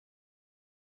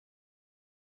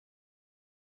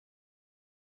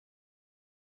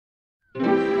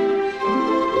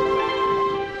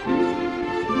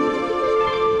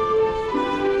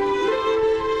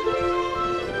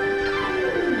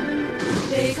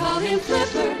call him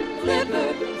Flipper, Flipper,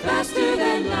 faster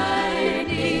than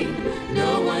lightning.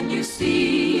 No one you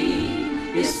see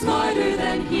is smarter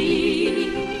than he.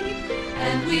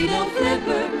 And we know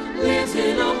Flipper lives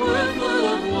in a world full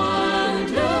of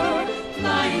wonder,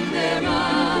 flying there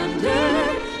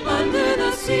under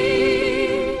the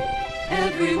sea.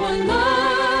 Everyone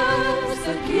loves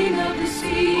the king of the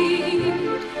sea,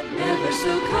 ever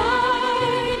so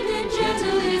kind and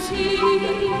gentle is he.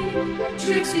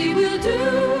 Tricks he will do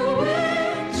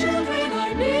when children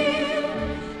are near,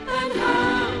 and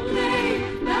how they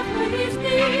laugh when he's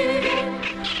near.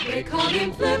 They call him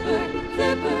Flipper,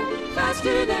 Flipper,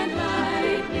 faster than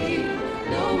lightning.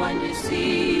 No one you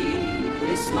see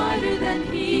is smarter than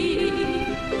he.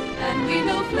 And we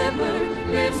know Flipper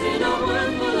lives in a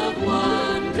world full of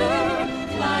wonder,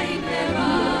 flying there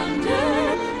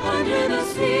under the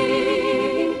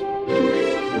sea.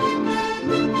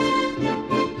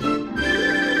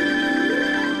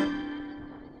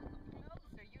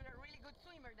 So you're a really good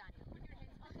swimmer, Daniel. Put your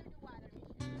hands under the water.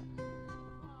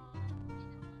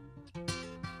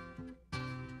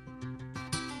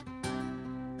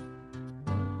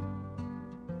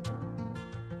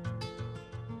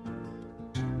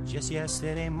 Just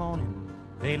yesterday morning,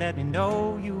 they let me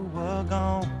know you were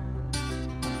gone.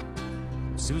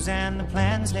 Suzanne, the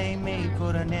plans they made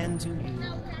put an end to you.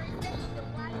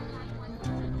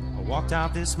 I walked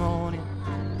out this morning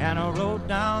and I wrote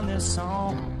down this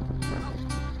song.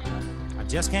 I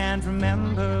just can't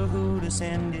remember who to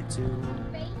send it to.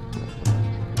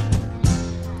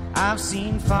 I've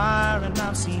seen fire and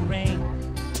I've seen rain.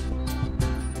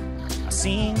 I've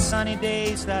seen sunny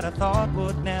days that I thought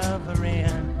would never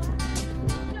end.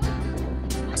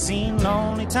 I've seen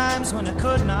lonely times when I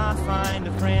could not find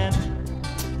a friend.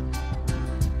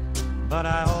 But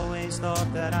I always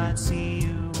thought that I'd see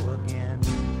you again.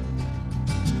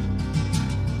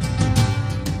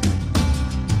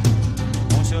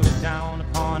 Won't you look down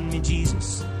upon me,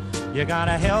 Jesus? You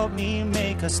gotta help me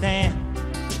make a stand.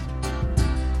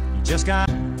 You just got...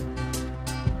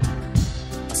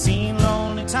 I've seen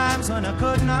lonely times when I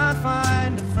could not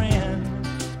find a friend.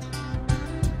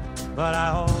 But I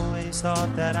always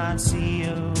thought that I'd see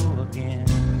you again.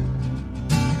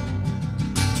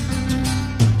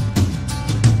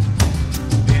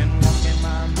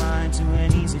 To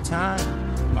an easy time,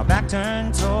 my back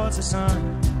turned towards the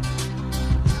sun.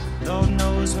 Lord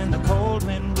knows when the cold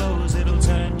wind blows, it'll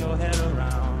turn your head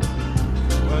around.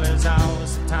 Well, there's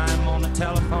hours of time on the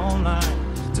telephone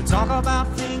line to talk about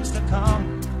things to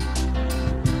come.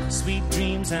 Sweet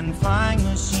dreams and flying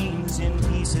machines in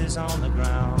pieces on the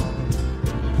ground.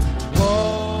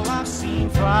 Whoa, I've seen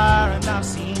fire and I've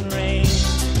seen rain.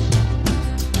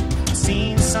 I've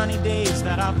seen sunny days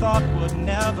that I thought would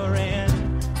never end.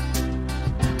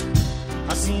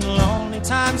 I've seen lonely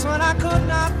times when I could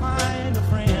not find a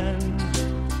friend.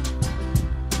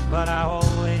 But I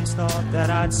always thought that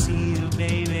I'd see you,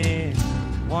 baby,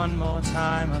 one more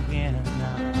time again.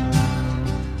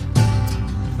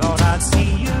 Thought I'd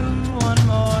see you one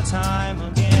more time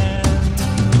again.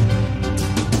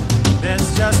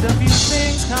 There's just a few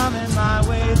things coming my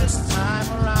way this time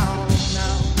around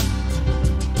now.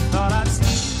 Thought I'd see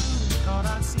you, thought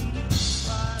I'd see you.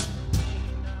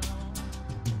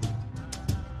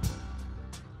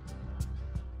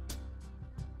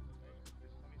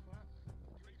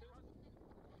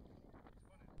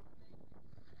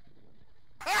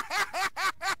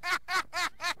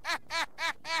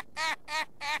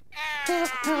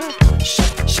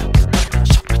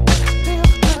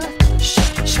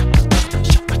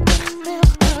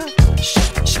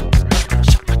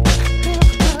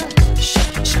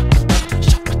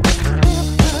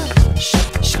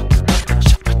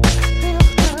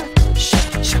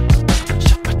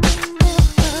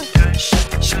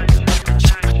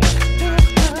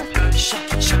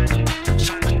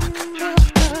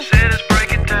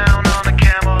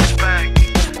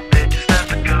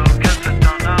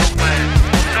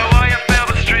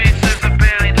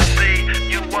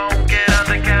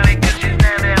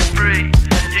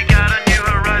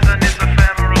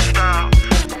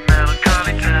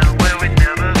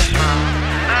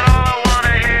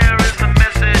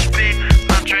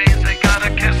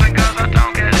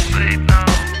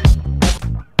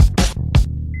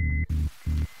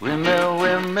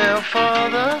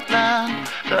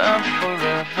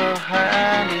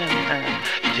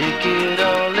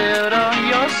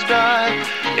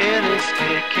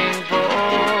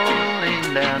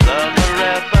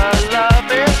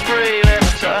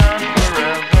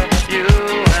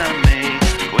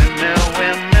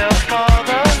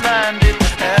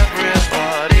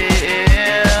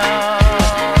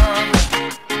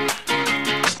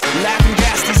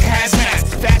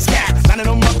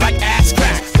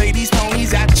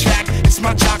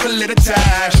 little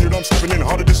time. Shit, I'm stepping in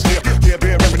harder this year. Yeah,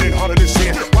 been rapping in harder this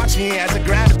year. Watch me as I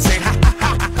gravitate. Ha ha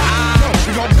ha ha ha.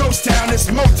 We gon' ghost town, this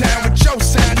Motown with your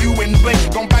sound. You and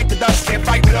Blake gon' bite the dust, can't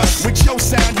fight with us. With your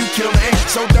sound, you kill it.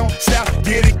 So don't stop,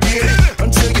 get it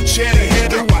until you chat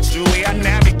ahead and watch the way I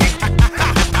navigate.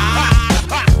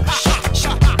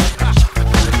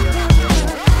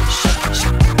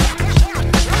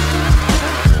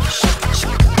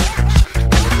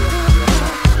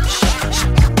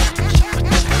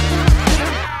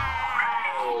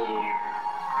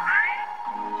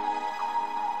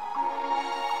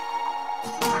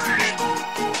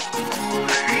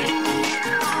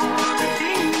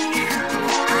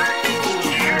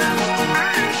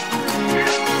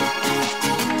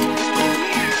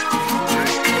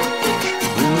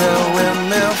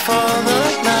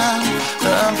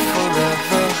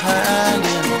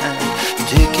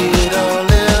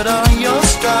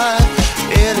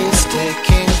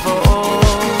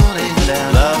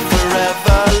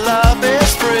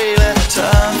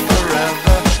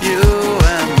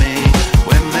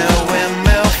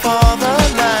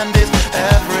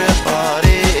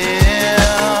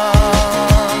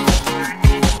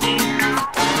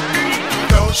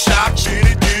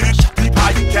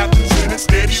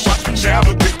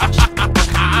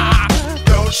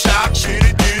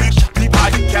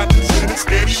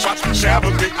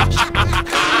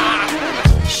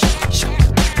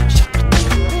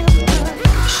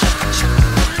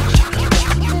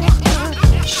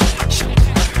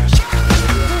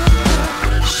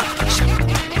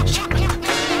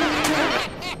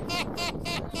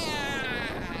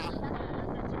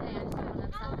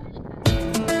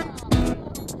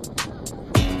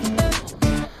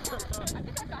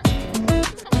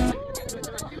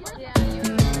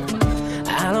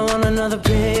 Another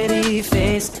pretty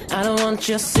face. I don't want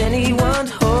just anyone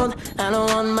to hold. I don't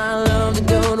want my love to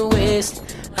go to waste.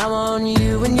 I want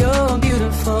you and you're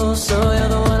beautiful, so you're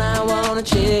the one I wanna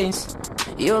chase.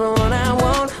 You're the one I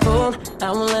won't hold.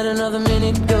 I won't let another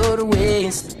minute go to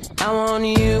waste. I want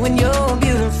you and you're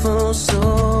beautiful,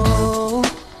 so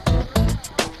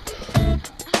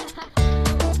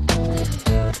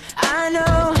I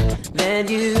know that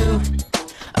you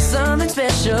are something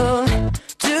special.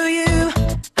 To you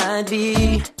I'd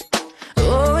be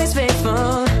always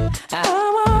faithful. I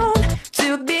want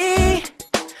to be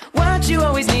what you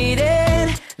always needed.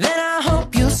 Then I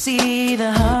hope you'll see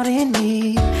the heart in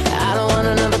me. I don't want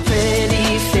another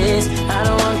pretty face. I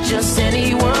don't want just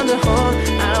anyone to hold.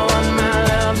 I don't want my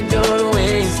love to go to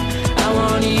waste. I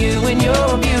want you and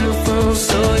you're beautiful,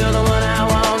 so you're the one I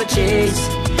wanna chase.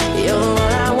 You're the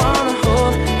one I wanna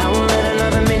hold. I won't let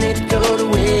another minute go to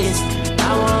waste.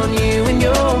 I want you and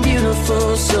you're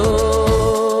beautiful, so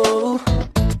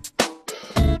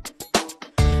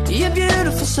you're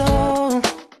beautiful, so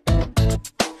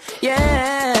yeah.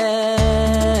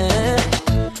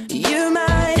 You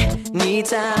might need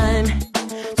time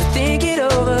to think it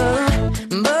over,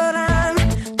 but I'm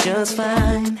just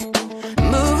fine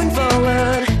moving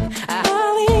forward.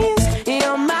 I'll ease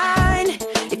your mind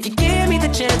if you give me the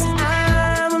chance.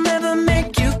 I will never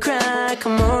make you cry.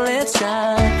 Come on, let's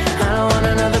try. I don't want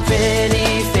another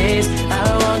pretty face. I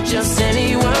don't want just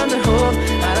anyone to hold.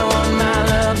 I don't want my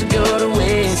love to go to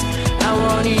waste. I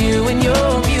want you and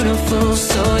you're beautiful,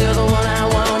 so you're the one I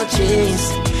wanna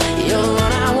chase. You're the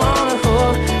one I wanna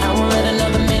hold. I won't let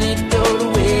another minute go to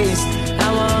waste. I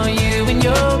want you and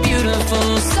you're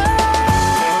beautiful, so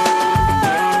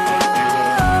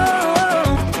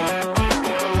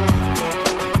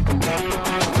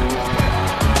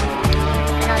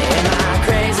am I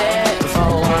crazy for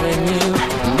wanting you?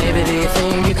 Maybe do you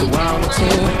think you could want me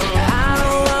too? I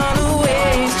don't wanna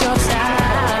waste your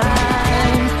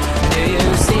time. Do you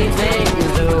see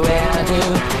things the way I do?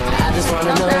 I just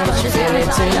wanna know that you feel it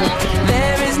too.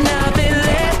 There is nothing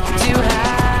left to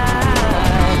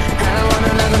hide. I don't want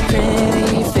another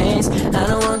pretty face. I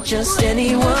don't want just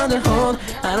anyone to hold.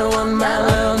 I don't want my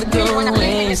love to go to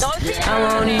waste. I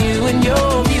want you and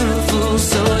you're beautiful,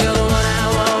 so you're the one I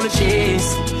wanna chase.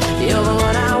 You're the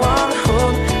one I wanna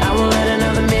hold. I won't let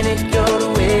another minute go to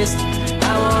waste.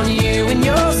 I want you and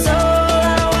your soul.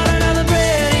 I don't want another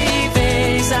pretty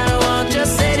face. I don't want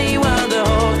just anyone to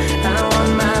hold. I don't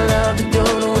want my love to go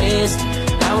to waste.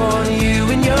 I want you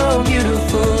and your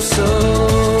beautiful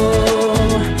soul.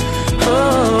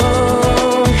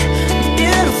 Oh,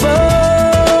 beautiful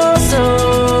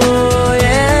soul,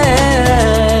 yeah.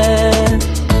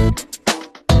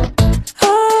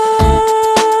 Oh,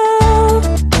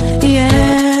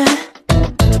 yeah.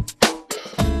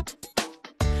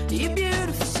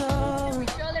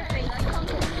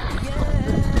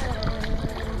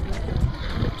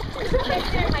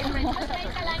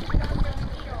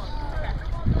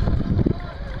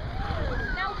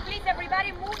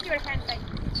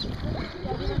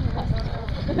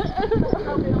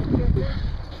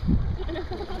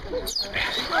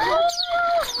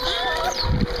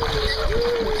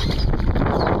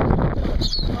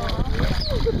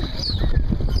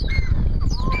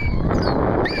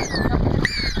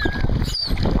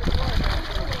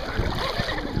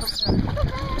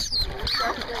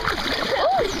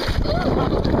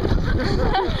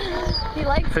 He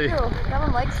likes you. That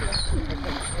one likes you.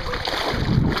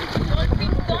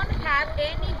 Dolphins don't have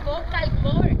any vocal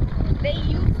cords. They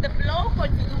use the blowhole to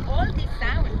do all these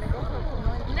sounds.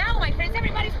 Now, my friends,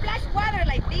 everybody splash water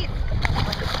like this.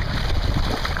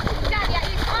 Nadia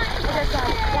is on.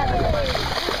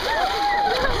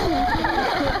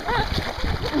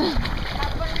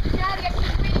 Have fun with Nadia.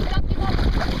 She's really lucky.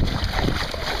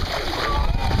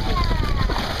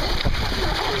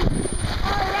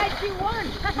 All right, she won.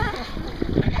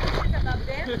 About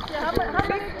them. How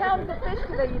many pounds of fish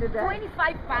do they eat a day?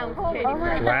 25 pounds. Oh my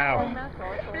God. Wow.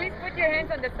 Please put your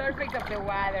hands on the surface of the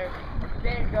water.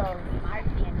 There you go.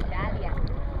 Marty and Dalia.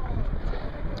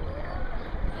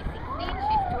 She's 16,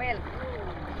 she's 12.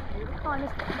 Oh, I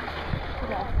missed it.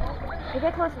 Okay. You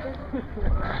get closer, dude.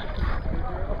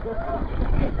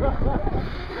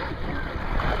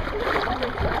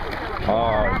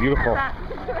 Oh, beautiful.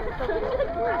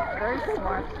 Very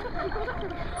smart.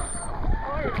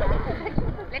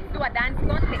 Let's do a dance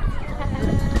contest.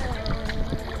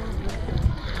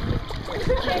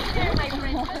 Take care, my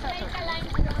friends. Just make a line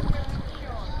from your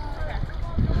shore.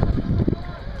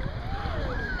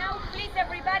 Now, please,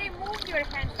 everybody, move your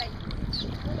hands like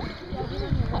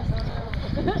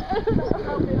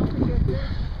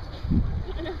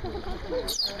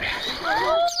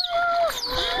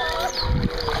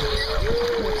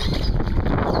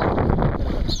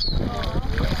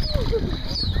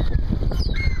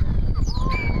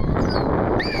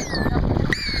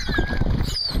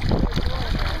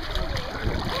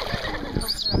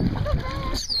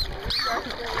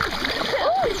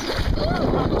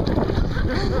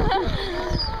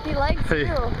He likes Hey.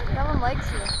 you. That one likes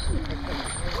you.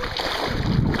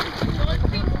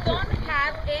 Dolphins don't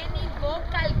have any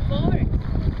vocal cords.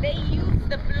 They use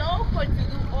the blowhole to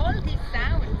do all these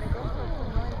sounds.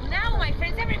 Now, my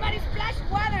friends, everybody splash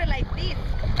water like this.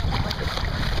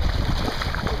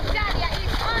 Dalia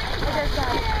is on.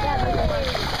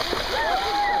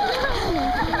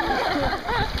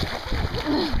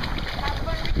 Have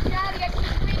fun with Dalia.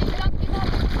 She's really lucky.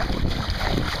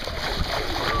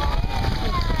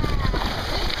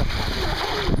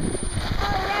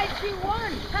 All right, she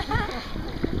won.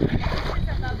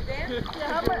 About them.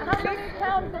 How many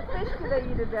pounds of fish do they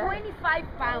eat a day? 25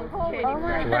 pounds. Oh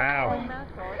my Wow.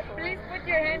 Please put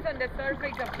your hands on the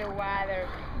surface of the water.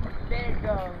 There you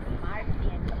go. Marty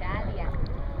and Dalia.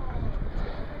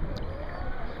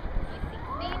 She's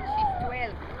 16, she's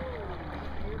 12.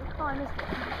 Oh, I missed it.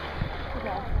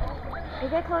 Okay. You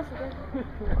get closer, dude.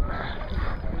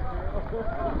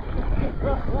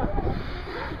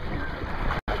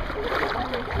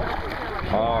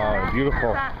 Oh,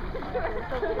 beautiful.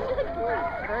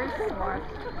 Very smart.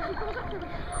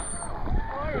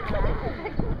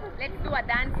 Let's do a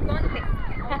dance contest.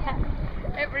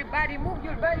 Everybody move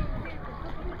your body.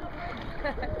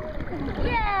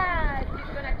 Yeah, she's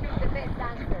gonna choose the best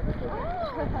dancer.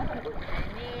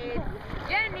 And it's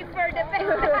Jennifer, the best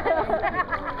dancer.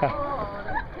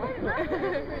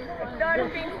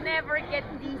 Dolphins never get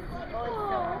dizzy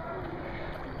also.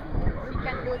 She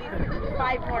can do this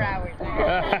 5 more hours.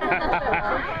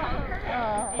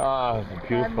 Oh, Five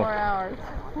beautiful. more hours.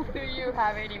 Do you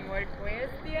have any more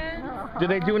questions? Do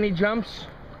they do any jumps?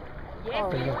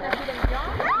 Yes, do you want to see them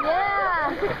jump? Yeah.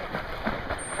 Do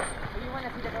you want to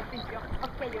see the dolphins jump?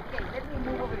 Okay, okay. Let me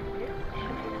move over here.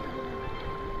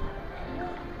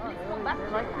 Please come back to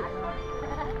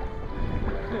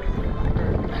the